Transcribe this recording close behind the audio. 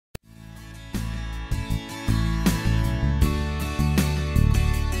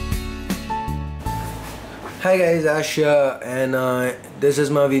Hi guys, Ash here, and this is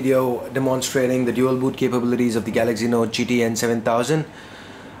my video demonstrating the dual boot capabilities of the Galaxy Note GT-N7000.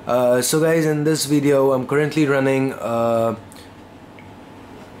 So guys, in this video I'm currently running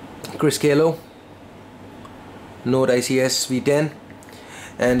Cursed4Eva Note ICS V10,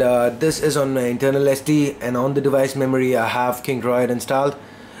 and this is on my internal SD, and on the device memory I have King Droid installed.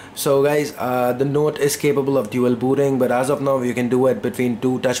 So guys, the Note is capable of dual booting, but as of now you can do it between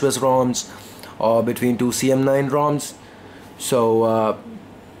two Touchwiz ROMs or between two CM9 ROMs. So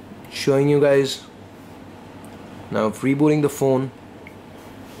showing you guys now, if rebooting the phone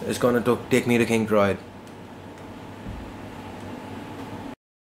is gonna take me to King Droid.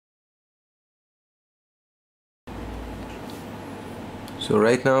 So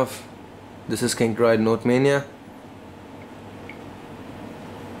right now this is King Droid Note Mania.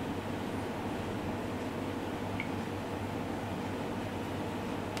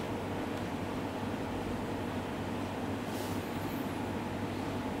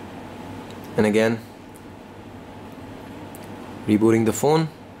 And again, rebooting the phone.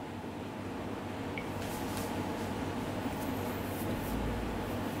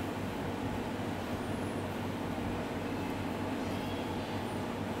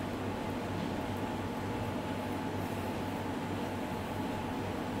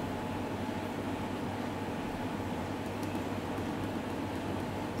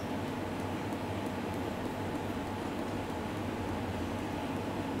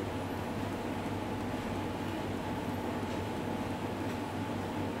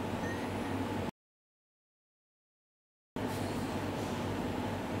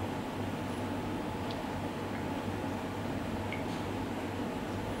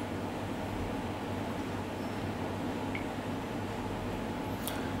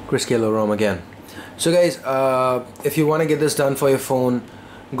 Cursed4Eva ROM again. So guys, if you want to get this done for your phone,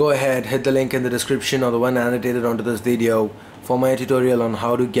 go ahead, hit the link in the description or the one annotated onto this video for my tutorial on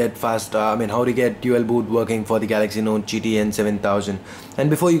how to get how to get dual boot working for the Galaxy Note GT-N7000. And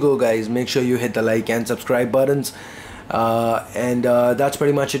before you go guys, make sure you hit the like and subscribe buttons, and that's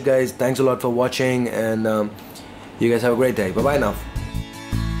pretty much it guys. Thanks a lot for watching, and you guys have a great day. Bye bye now.